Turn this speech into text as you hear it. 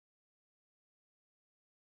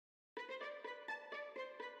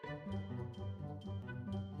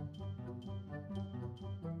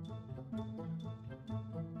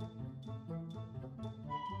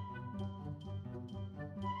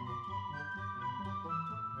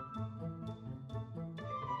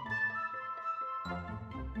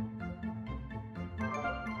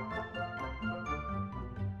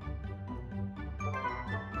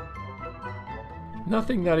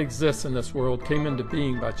Nothing that exists in this world came into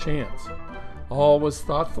being by chance. All was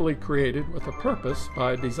thoughtfully created with a purpose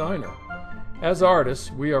by a designer. As artists,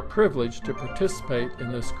 we are privileged to participate in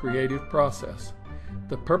this creative process.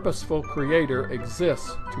 The purposeful creator exists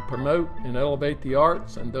to promote and elevate the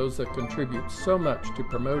arts and those that contribute so much to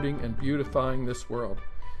promoting and beautifying this world.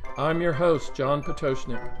 I'm your host, John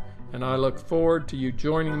Potoshnik, and I look forward to you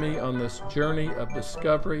joining me on this journey of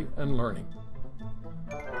discovery and learning.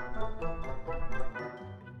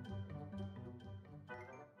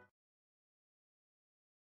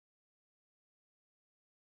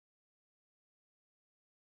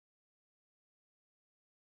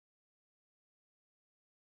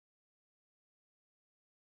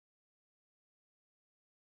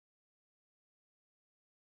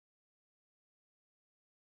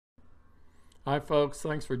 Hi folks,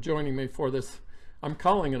 thanks for joining me for this. I'm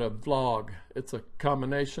calling it a vlog. It's a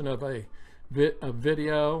combination of a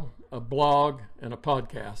video, a blog, and a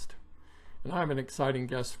podcast. And I have an exciting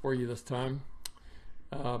guest for you this time.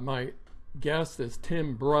 My guest is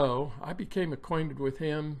Tim Breaux. I became acquainted with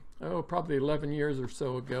him, probably 11 years or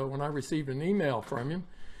so ago when I received an email from him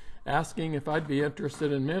asking if I'd be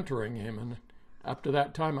interested in mentoring him. And up to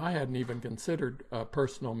that time, I hadn't even considered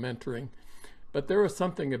personal mentoring. But there was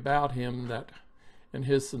something about him that, and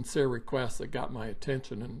his sincere request, that got my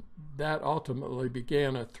attention, and that ultimately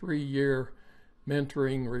began a 3-year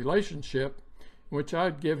mentoring relationship in which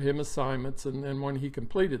I'd give him assignments, and then when he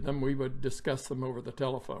completed them, we would discuss them over the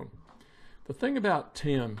telephone. The thing about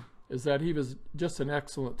Tim is that he was just an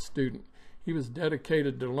excellent student. He was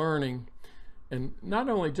dedicated to learning, and not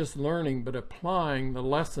only just learning, but applying the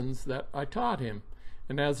lessons that I taught him.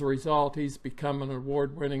 And as a result, he's become an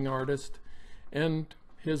award-winning artist, and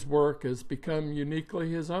his work has become uniquely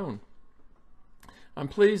his own. I'm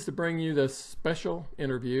pleased to bring you this special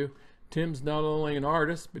interview. Tim's not only an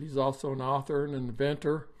artist, but he's also an author, an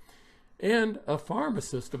inventor, and a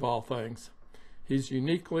pharmacist of all things. He's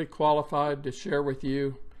uniquely qualified to share with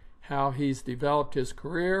you how he's developed his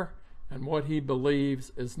career and what he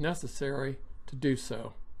believes is necessary to do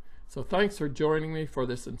so. So thanks for joining me for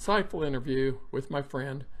this insightful interview with my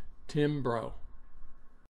friend, Tim Breaux.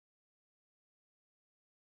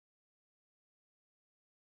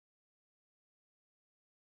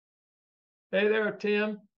 Hey there,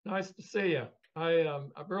 Tim. Nice to see you. I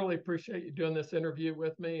really appreciate you doing this interview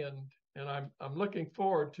with me, and I'm looking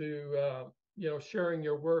forward to sharing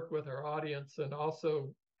your work with our audience, and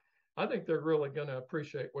also I think they're really going to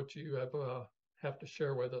appreciate what you have to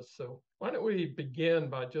share with us. So why don't we begin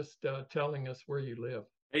by just telling us where you live?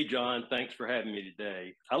 Hey, John, thanks for having me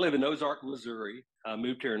today. I live in Ozark, Missouri. I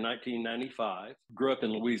moved here in 1995, grew up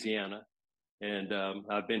in Louisiana, and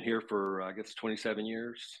I've been here for, I guess, 27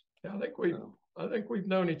 years. Yeah, I think we've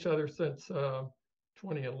known each other since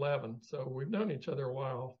 2011, so we've known each other a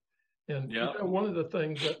while. And yeah. One of the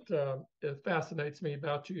things that it fascinates me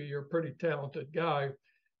about you, you're a pretty talented guy.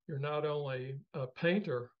 You're not only a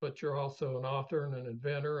painter, but you're also an author and an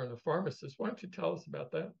inventor and a pharmacist. Why don't you tell us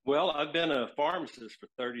about that? Well, I've been a pharmacist for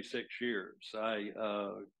 36 years. I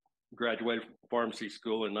graduated from pharmacy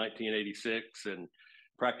school in 1986 and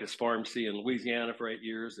practiced pharmacy in Louisiana for 8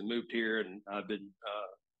 years and moved here. And I've been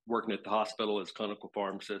working at the hospital as clinical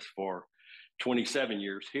pharmacist for 27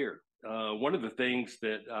 years here. One of the things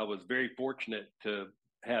that I was very fortunate to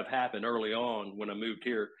have happen early on when I moved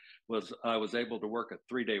here was I was able to work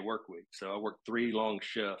a 3-day work week. So I worked 3 long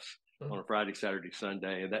shifts on a Friday, Saturday,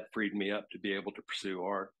 Sunday, and that freed me up to be able to pursue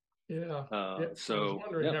art. Yeah. So I was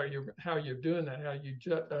wondering how you're doing that,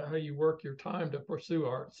 how you work your time to pursue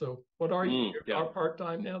art. So what are you? You're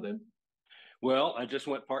part-time now then? Well, I just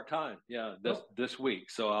went part-time, this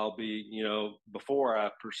week. So I'll be, before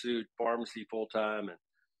I pursued pharmacy full-time and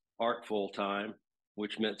art full-time,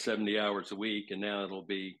 which meant 70 hours a week. And now it'll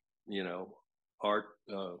be, art,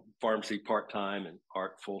 pharmacy part-time and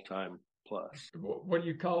art full-time plus. What do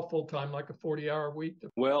you call full-time, like a 40-hour week?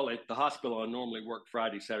 Well, at the hospital, I normally work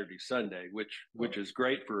Friday, Saturday, Sunday, which is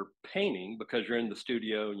great for painting because you're in the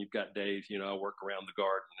studio and you've got days, I work around the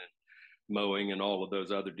garden and mowing and all of those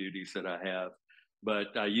other duties that I have.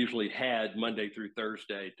 But I usually had Monday through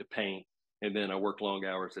Thursday to paint, and then I work long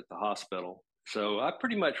hours at the hospital. So I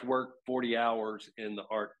pretty much work 40 hours in the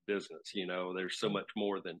art business. There's so much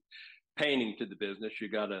more than painting to the business. You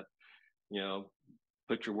got to,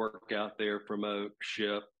 put your work out there, promote,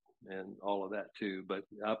 ship, and all of that too. But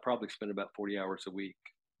I probably spend about 40 hours a week,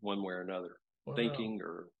 one way or another, Wow. thinking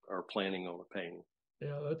or planning on a painting.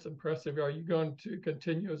 Yeah, that's impressive. Are you going to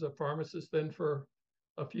continue as a pharmacist then for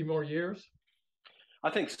a few more years? I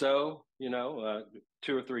think so,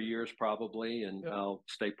 2 or 3 years probably, and Yeah. I'll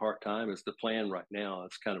stay part-time is the plan right now.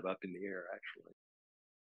 It's kind of up in the air, actually.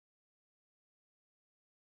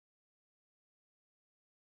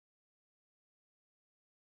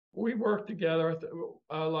 We worked together.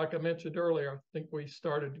 Like I mentioned earlier, I think we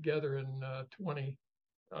started together in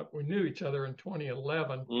we knew each other in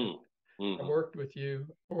 2011. I worked with you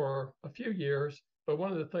for a few years, but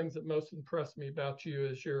one of the things that most impressed me about you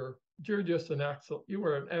is you're just you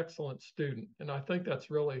were an excellent student. And I think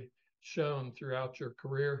that's really shown throughout your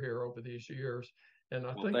career here over these years. And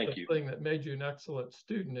I think the thing that made you an excellent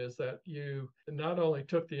student is that you not only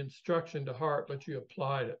took the instruction to heart, but you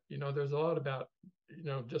applied it. There's a lot about,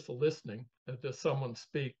 just listening to someone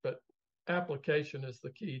speak, but application is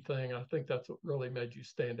the key thing. I think that's what really made you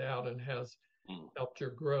stand out and has helped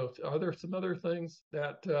your growth. Are there some other things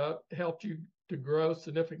that helped you to grow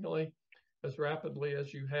significantly as rapidly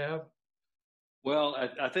as you have? Well,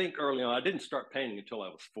 I think early on, I didn't start painting until I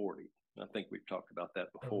was 40. I think we've talked about that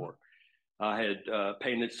before. I had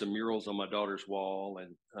painted some murals on my daughter's wall,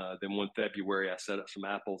 and then one February I set up some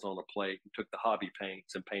apples on a plate and took the hobby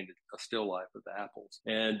paints and painted a still life of the apples.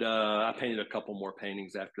 And I painted a couple more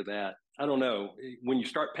paintings after that. I don't know, when you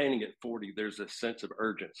start painting at 40, there's a sense of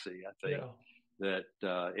urgency, I think,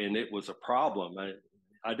 and it was a problem.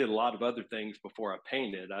 I did a lot of other things before I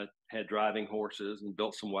painted. I had driving horses and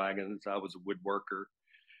built some wagons. I was a woodworker.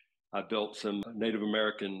 I built some Native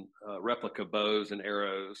American replica bows and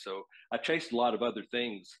arrows. So I chased a lot of other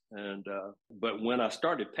things. But when I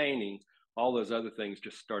started painting, all those other things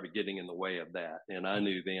just started getting in the way of that. And I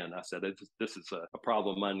knew then, I said, this is a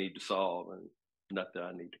problem I need to solve and not that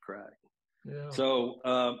I need to crack. Yeah. So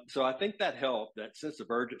I think that helped. That sense of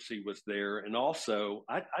urgency was there. And also,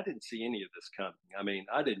 I didn't see any of this coming. I mean,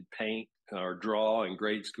 I didn't paint or draw in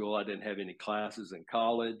grade school. I didn't have any classes in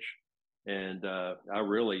college. And I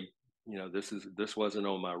really, this wasn't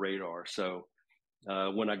on my radar. So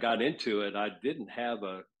when I got into it, I didn't have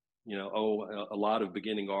a lot of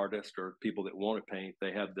beginning artists or people that want to paint.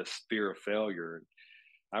 They have this fear of failure.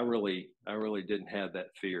 I really didn't have that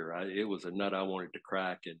fear. It was a nut I wanted to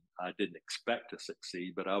crack, and I didn't expect to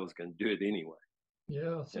succeed, but I was going to do it anyway.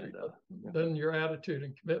 Yeah. So then your attitude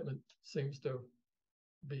and commitment seems to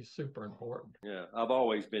be super important. Yeah, I've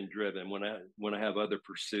always been driven. When I have other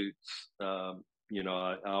pursuits,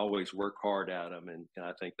 I always work hard at them, and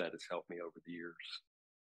I think that has helped me over the years.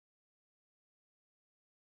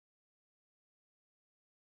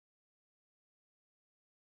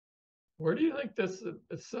 Where do you think this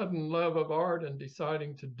sudden love of art and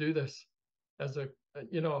deciding to do this as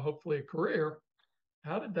hopefully a career,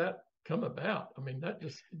 how did that come about? I mean,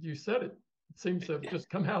 you said it seems to have just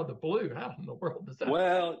come out of the blue. How in the world does that?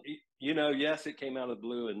 Well, yes, it came out of the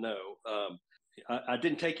blue, and no, I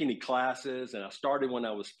didn't take any classes, and I started when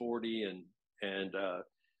I was 40,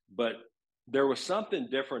 but there was something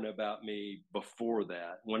different about me before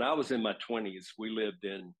that. When I was in my 20s, we lived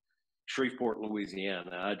in Shreveport,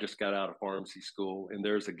 Louisiana. I just got out of pharmacy school, and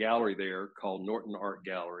there's a gallery there called Norton Art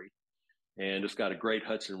Gallery, and it's got a great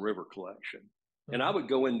Hudson River collection. And I would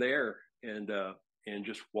go in there and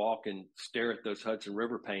just walk and stare at those Hudson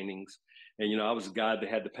River paintings. And I was a guy that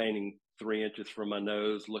had the painting 3 inches from my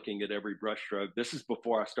nose, looking at every brushstroke. This is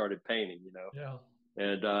before I started painting, Yeah.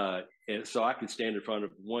 And so I could stand in front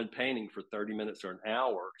of one painting for 30 minutes or an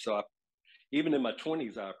hour. So even in my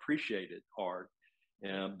 20s, I appreciated art.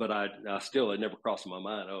 But I still, it never crossed my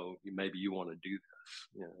mind, maybe you want to do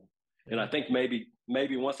this, And I think maybe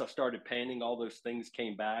once I started painting, all those things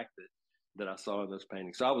came back that I saw in those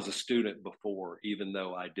paintings. So I was a student before, even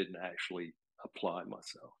though I didn't actually apply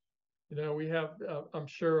myself. We have, I'm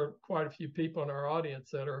sure, quite a few people in our audience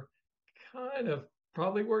that are kind of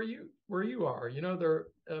probably where you are. They're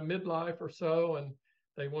midlife or so, and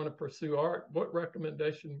they want to pursue art. What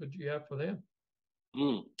recommendation would you have for them?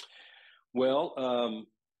 Well,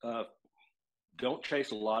 don't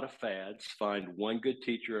chase a lot of fads. Find one good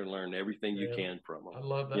teacher and learn everything you can from them. I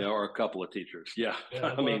love that. Or a couple of teachers. Yeah.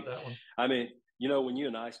 I love that one. I mean, when you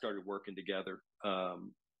and I started working together,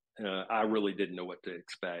 I really didn't know what to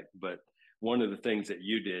expect. But one of the things that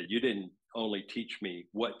you didn't only teach me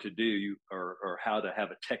what to do or how to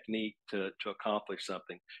have a technique to accomplish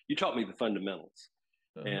something. You taught me the fundamentals.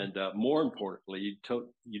 And more importantly,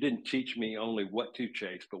 you didn't teach me only what to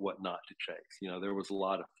chase, but what not to chase. There was a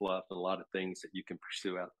lot of fluff and a lot of things that you can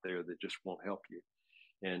pursue out there that just won't help you.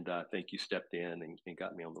 And I think you stepped in and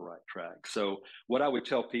got me on the right track. So what I would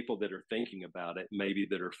tell people that are thinking about it, maybe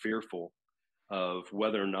that are fearful of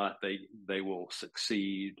whether or not they will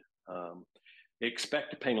succeed, expect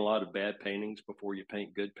to paint a lot of bad paintings before you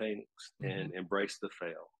paint good paintings, and embrace the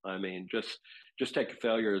fail. I mean, just take a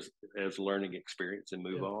failure as a learning experience and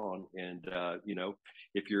move on. And you know,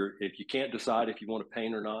 if you can't decide if you want to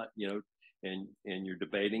paint or not, you know, and you're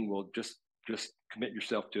debating, well, just commit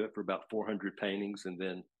yourself to it for about 400 paintings and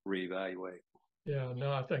then reevaluate. Yeah,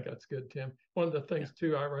 no, I think that's good, Tim. One of the things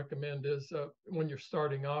too I recommend is when you're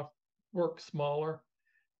starting off, work smaller,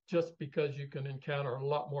 just because you can encounter a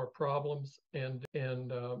lot more problems, and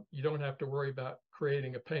you don't have to worry about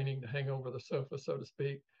creating a painting to hang over the sofa, so to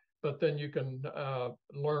speak. But then you can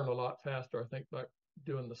learn a lot faster, I think, by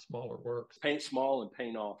doing the smaller works. Paint small and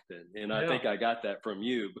paint often. And I think I got that from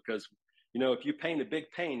you, because, you know, if you paint a big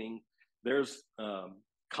painting, there's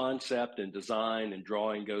concept and design and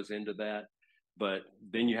drawing goes into that, but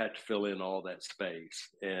then you have to fill in all that space.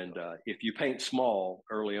 And if you paint small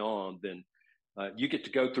early on, then you get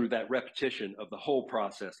to go through that repetition of the whole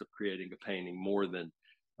process of creating a painting more than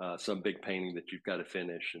some big painting that you've got to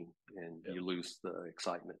finish, and you lose the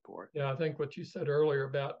excitement for it. Yeah, I think what you said earlier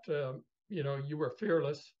about, you know, you were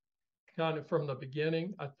fearless kind of from the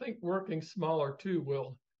beginning. I think working smaller too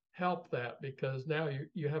will help that, because now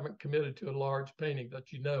you haven't committed to a large painting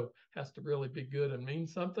that you know has to really be good and mean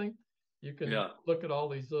something. You can look at all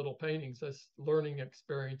these little paintings as learning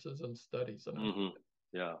experiences and studies. And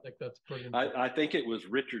I think that's pretty important. I think it was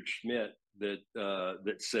Richard Schmidt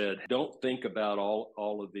that said, don't think about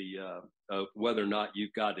all of the whether or not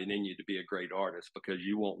you've got it in you to be a great artist, because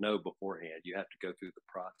you won't know beforehand. You have to go through the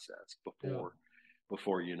process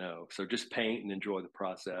before you know. So just paint and enjoy the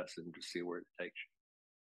process and just see where it takes you.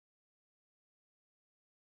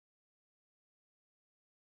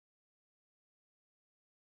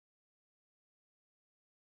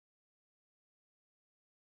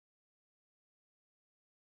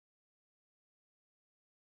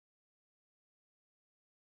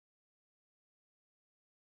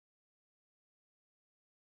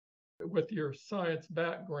 With your science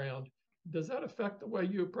background, does that affect the way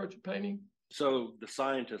you approach a painting? So the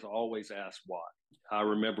scientists always ask why. I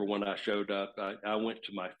remember when I showed up, I went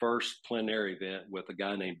to my first plein air event with a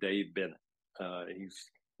guy named Dave Bennett. He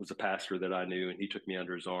was a pastor that I knew, and he took me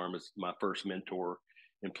under his arm as my first mentor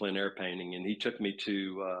in plein air painting. And he took me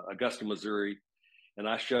to Augusta, Missouri, and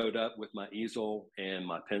I showed up with my easel and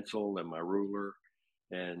my pencil and my ruler.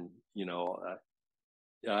 And, you know,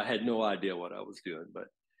 I had no idea what I was doing, but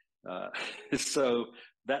so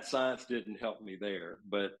that science didn't help me there.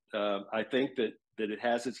 But I think that it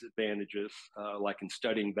has its advantages, like in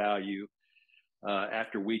studying value.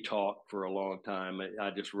 After we talked for a long time,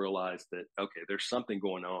 I just realized that, okay, there's something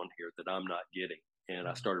going on here that I'm not getting. And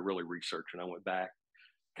I started really researching. I went back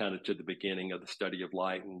kind of to the beginning of the study of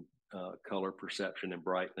light and color perception and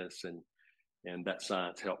brightness, and that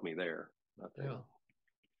science helped me there.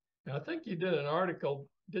 I think you did an article.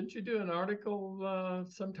 Didn't you do an article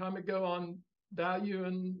some time ago on value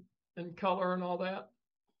and color and all that?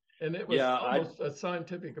 And it was almost a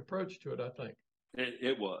scientific approach to it, I think.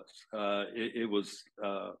 It was. It was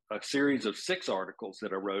a series of 6 articles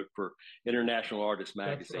that I wrote for International Artist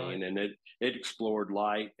Magazine, and it explored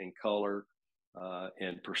light and color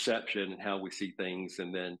and perception and how we see things.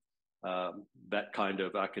 And then that kind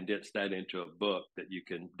of, I condensed that into a book that you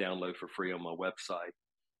can download for free on my website.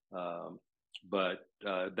 But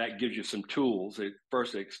that gives you some tools.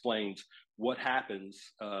 First, it explains what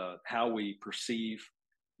happens, how we perceive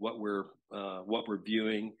what we're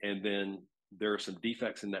viewing, and then there are some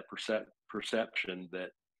defects in that perception that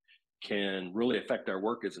can really affect our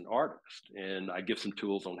work as an artist. And I give some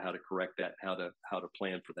tools on how to correct that, how to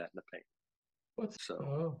plan for that in the painting.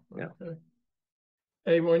 Okay.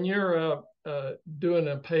 Hey, when you're doing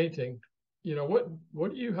a painting, you know,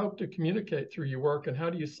 what do you hope to communicate through your work, and how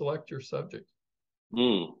do you select your subject?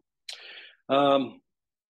 So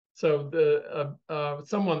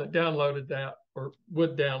someone that downloaded that or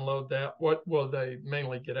would download that, what will they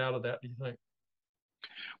mainly get out of that, do you think?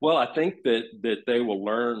 Well, I think that they will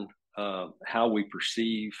learn how we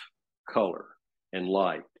perceive color and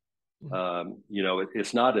light. You know,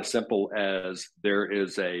 it's not as simple as there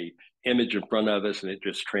is a image in front of us and it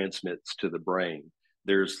just transmits to the brain.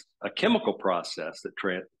 There's a chemical process that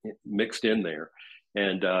mixed in there.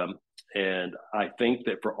 And I think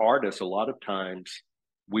that for artists, a lot of times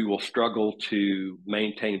we will struggle to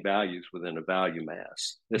maintain values within a value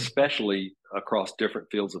mass, especially across different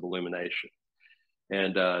fields of illumination.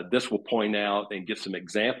 And this will point out and give some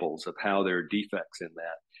examples of how there are defects in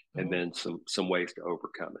that, and then some ways to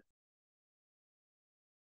overcome it.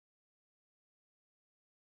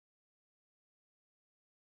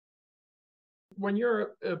 when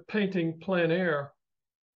you're painting plein air,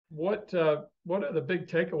 what are the big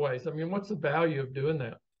takeaways? I mean, what's the value of doing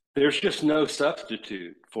that? There's just no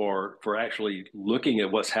substitute for actually looking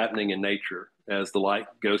at what's happening in nature as the light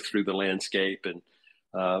goes through the landscape. And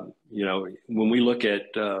you know, when we looked at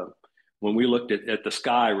the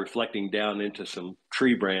sky reflecting down into some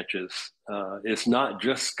tree branches, it's not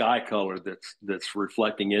just sky color that's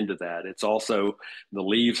reflecting into that. It's also the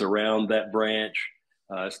leaves around that branch.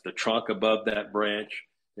 It's the trunk above that branch.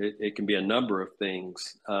 It can be a number of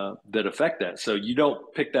things that affect that. So you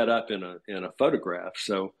don't pick that up in a photograph.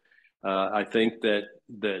 So I think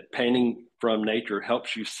that painting from nature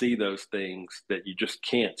helps you see those things that you just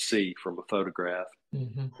can't see from a photograph.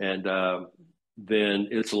 Mm-hmm. And then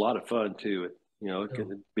it's a lot of fun too. It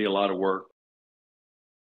can be a lot of work.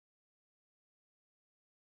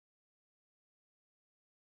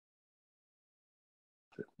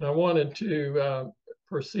 I wanted to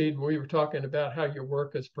proceed. We were talking about how your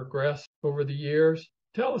work has progressed over the years.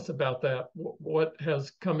 Tell us about that. What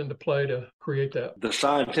has come into play to create that? The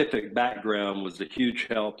scientific background was a huge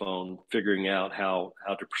help on figuring out how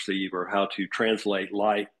to perceive or how to translate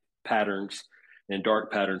light patterns and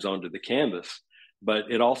dark patterns onto the canvas.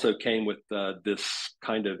 But it also came with this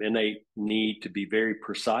kind of innate need to be very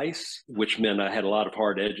precise, which meant I had a lot of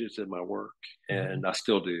hard edges in my work, and I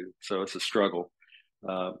still do. So it's a struggle.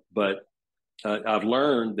 But I've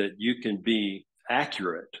learned that you can be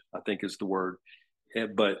accurate, I think is the word,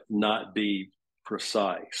 but not be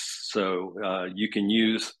precise. So you can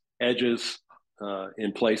use edges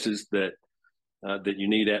in places that you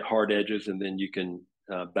need at hard edges, and then you can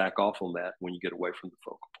back off on that when you get away from the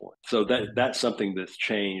focal point. So that's something that's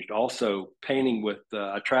changed. Also, painting with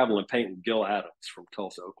I travel and paint with Gil Adams from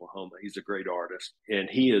Tulsa, Oklahoma. He's a great artist, and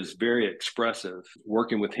he is very expressive.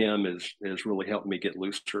 Working with him has really helped me get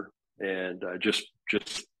looser, and just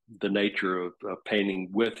the nature of painting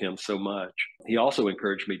with him so much. He also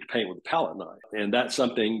encouraged me to paint with a palette knife, and that's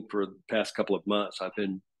something for the past couple of months I've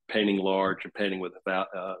been painting large and painting with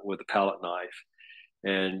a palette knife.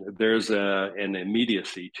 And there's an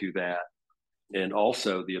immediacy to that, and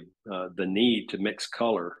also the need to mix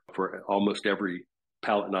color for almost every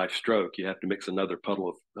palette knife stroke. You have to mix another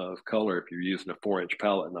puddle of color if you're using a 4-inch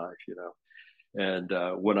palette knife, And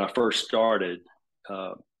when I first started,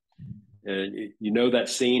 and that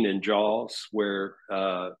scene in Jaws where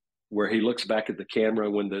he looks back at the camera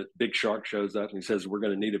when the big shark shows up and he says, "We're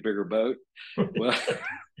going to need a bigger boat." Well,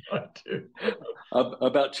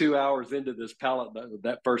 about 2 hours into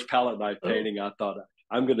that first palette knife painting, I thought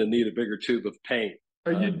I'm going to need a bigger tube of paint.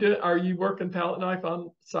 Are you working palette knife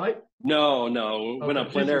on site? No. Okay. When I'm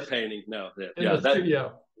plein air painting, no. In the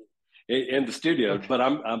studio. In the studio, okay. But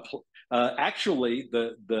I'm actually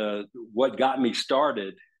what got me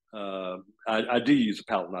started. I do use a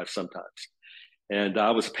palette knife sometimes. And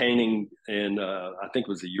I was painting in, I think it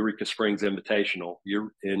was the Eureka Springs Invitational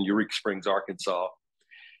in Eureka Springs, Arkansas.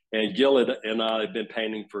 And Gil and I had been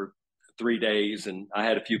painting for 3 days, and I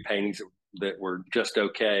had a few paintings that were just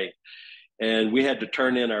okay. And we had to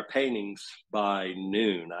turn in our paintings by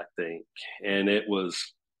noon, I think. And it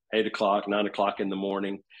was 8 o'clock, 9 o'clock in the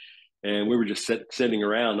morning. And we were just sitting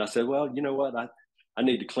around. I said, well, you know what? I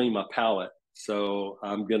need to clean my palette. So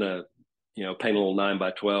I'm going to, paint a little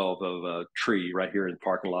 9x12 of a tree right here in the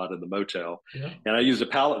parking lot of the motel. Yeah. And I used a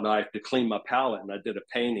palette knife to clean my palette, and I did a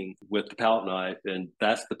painting with the palette knife, and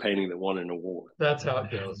that's the painting that won an award. That's how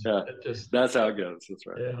it goes. Yeah, that's how it goes. That's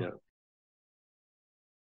right. Yeah.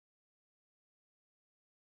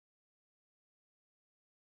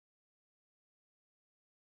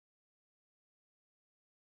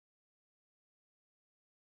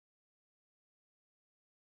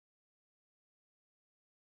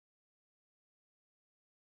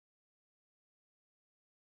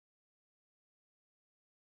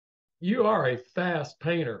 You are a fast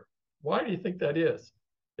painter. Why do you think that is?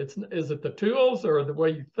 Is it the tools or the way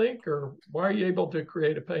you think, or why are you able to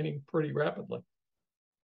create a painting pretty rapidly?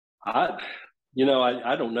 I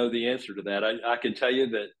don't know the answer to that. I can tell you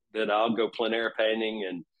that I'll go plein air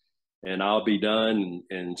painting and I'll be done,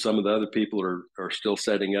 and some of the other people are still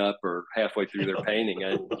setting up or halfway through their painting,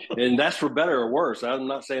 and that's for better or worse. I'm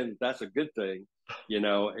not saying that that's a good thing,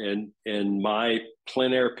 and my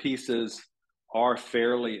plein air pieces are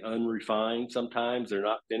fairly unrefined. Sometimes they're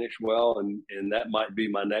not finished well, and that might be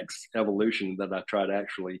my next evolution, that I try to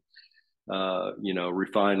actually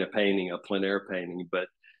refine a plein air painting. But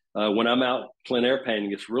when I'm out plein air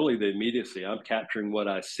painting, it's really the immediacy. I'm capturing what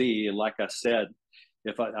I see, and like I said,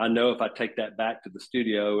 I know if I take that back to the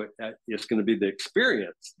studio, it's going to be the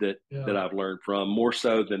experience that I've learned from, more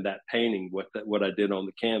so than that painting, what I did on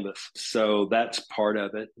the canvas. So that's part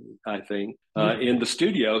of it, I think. In the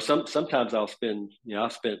studio, sometimes I'll spend, I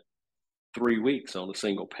spent 3 weeks on a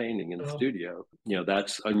single painting in the studio.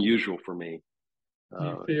 That's unusual for me.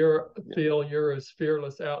 Do you feel you're as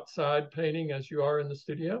fearless outside painting as you are in the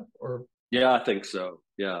studio, or? Yeah, I think so.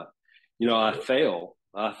 Yeah. I fail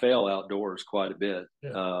outdoors quite a bit.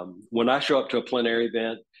 Yeah. When I show up to a plein air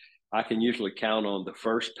event, I can usually count on the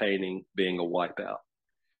first painting being a wipeout.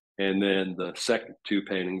 And then the second 2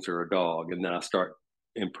 paintings are a dog. And then I start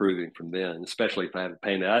improving from then, especially if I haven't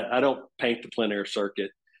painted. I don't paint the plein air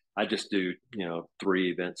circuit. I just do,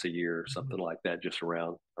 3 events a year or something like that, just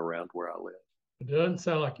around where I live. It doesn't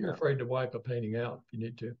sound like you're afraid to wipe a painting out if you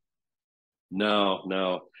need to.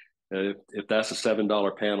 No. If that's a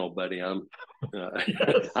 $7 panel, buddy, I'm.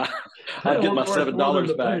 Yes. I get my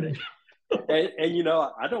 $7 back. And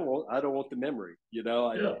I don't want the memory.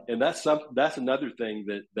 And that's another thing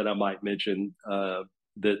that I might mention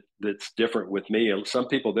that's different with me. Some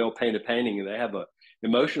people, they'll paint a painting and they have a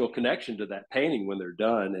emotional connection to that painting when they're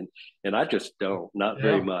done, and I just don't, not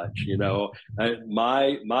very much.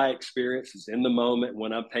 My experience is in the moment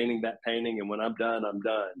when I'm painting that painting, and when I'm done, I'm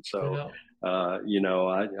done. So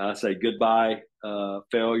I say goodbye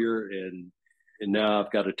failure, and now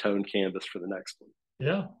I've got a toned canvas for the next one.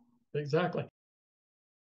 Yeah, exactly.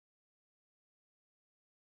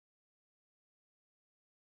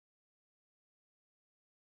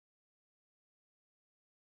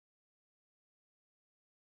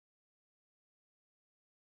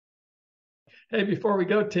 Hey, before we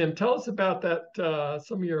go, Tim, tell us about that,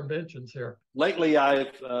 some of your inventions here. Lately,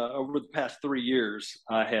 I've over the past 3 years,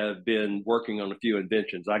 I have been working on a few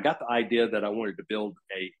inventions. I got the idea that I wanted to build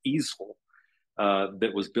a easel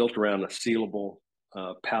that was built around a sealable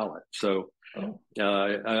palette. So I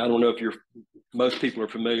don't know if most people are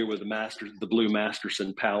familiar with the blue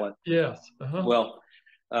Masterson palette. Yes. Well,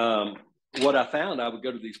 what I found, I would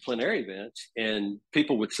go to these plein air events and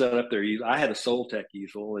people would set up their easel. I had a Soltech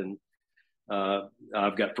easel, and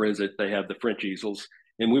I've got friends that they have the French easels,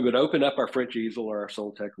 and we would open up our French easel or our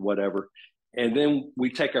Soltech or whatever, and then we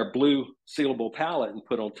take our blue sealable palette and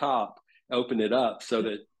put on top, open it up so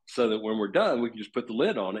that when we're done, we can just put the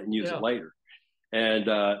lid on it and use it later. And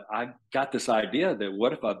I got this idea that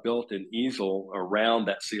what if I built an easel around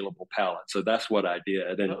that sealable palette? So that's what I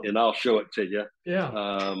did, and I'll show it to you. Yeah.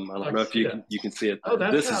 I don't know if you can see it. Oh,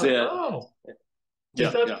 this is it. Oh.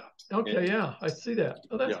 Yeah. Okay, yeah, I see that.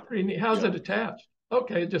 Oh, that's pretty neat. How's it attached?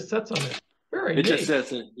 Okay, it just sets on it. Very neat. It just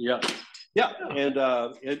sets in, yeah. And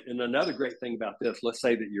another great thing about this, let's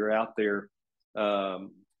say that you're out there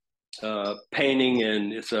painting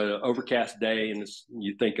and it's an overcast day and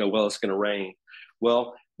you think, oh, well, it's going to rain.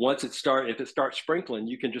 Well, if it starts sprinkling,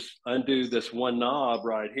 you can just undo this one knob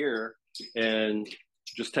right here and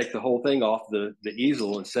just take the whole thing off the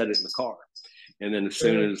easel and set it in the car. And then as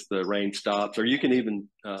soon as the rain stops, or you can even,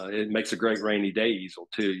 it makes a great rainy day easel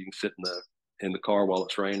too. You can sit in the car while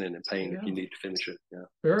it's raining and paint if you need to finish it. Yeah.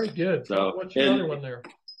 Very good. So what's your other one there?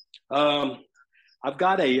 I've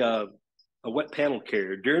got a wet panel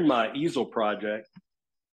carrier. During my easel project,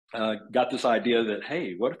 got this idea that,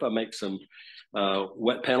 hey, what if I make some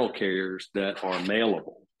wet panel carriers that are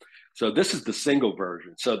mailable? So this is the single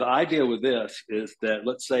version. So the idea with this is that,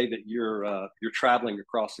 let's say that you're traveling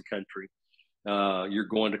across the country. You're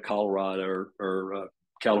going to Colorado or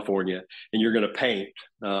California, and you're going to paint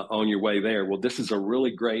on your way there. Well, this is a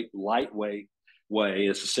really great lightweight way.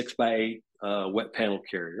 It's a 6x8 wet panel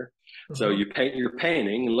carrier. So you paint your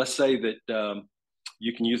painting, and let's say that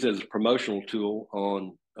you can use it as a promotional tool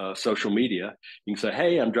on social media. You can say,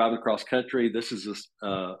 hey, I'm driving across country. This is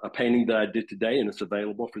a painting that I did today, and it's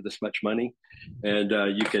available for this much money. And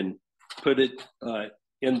you can put it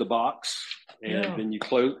in the box, and then you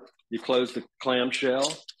close the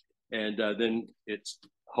clamshell, and then it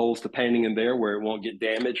holds the painting in there where it won't get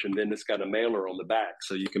damaged, and then it's got a mailer on the back,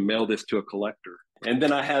 so you can mail this to a collector. And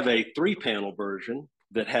then I have a 3-panel version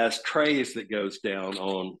that has trays that goes down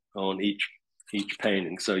on each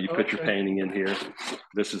painting. So you put your painting in here.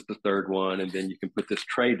 This is the third one, and then you can put this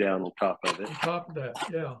tray down on top of it. On top of that,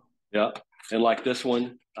 yeah. Yeah, and like this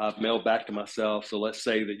one, I've mailed back to myself. So let's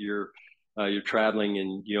say that you're traveling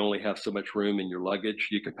and you only have so much room in your luggage.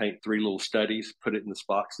 You can paint 3 little studies, put it in this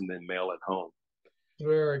box, and then mail it home.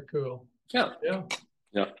 Very cool. Yeah.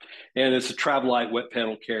 And it's a Travelite wet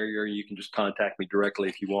panel carrier. You can just contact me directly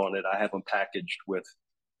if you want it. I have them packaged with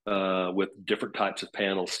different types of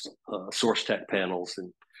panels, Source Tech panels,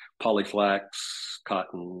 and polyflax,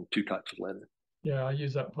 cotton, 2 types of linen. Yeah, I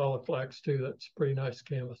use that Polyflex too. That's a pretty nice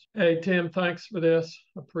canvas. Hey, Tim, thanks for this.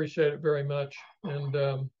 Appreciate it very much. And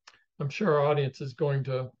I'm sure our audience is going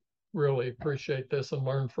to really appreciate this and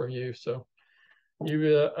learn from you. So you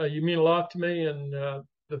mean a lot to me, and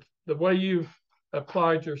the way you've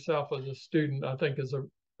applied yourself as a student, I think, is a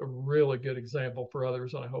really good example for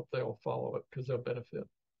others, and I hope they'll follow it because they'll benefit.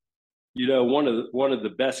 You know, one of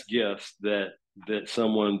the best gifts that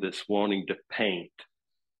someone that's wanting to paint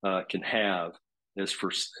can have is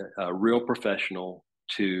for a real professional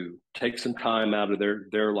to take some time out of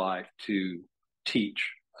their life to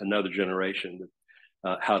teach another generation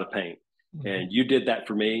how to paint. Mm-hmm. And you did that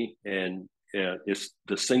for me, and it's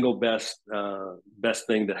the single best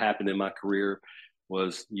thing that happened in my career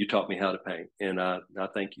was you taught me how to paint, and I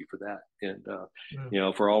thank you for that. And you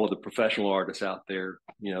know, for all of the professional artists out there,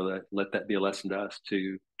 you know, let that be a lesson to us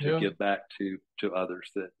to give back to others,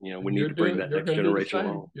 that, you know, we need to bring that next generation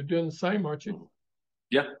along. You're doing the same, aren't you?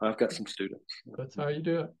 Yeah, I've got some students. That's how you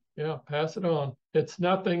do it. Yeah, pass it on. It's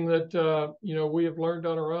nothing that you know, we have learned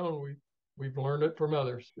on our own. We've learned it from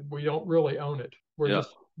others. We don't really own it.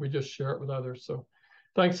 We just share it with others. So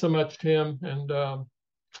thanks so much, Tim, and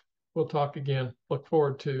we'll talk again. Look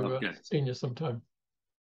forward to seeing you sometime.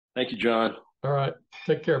 Thank you, John. All right.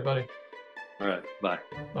 Take care, buddy. All right. Bye.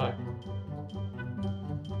 Bye.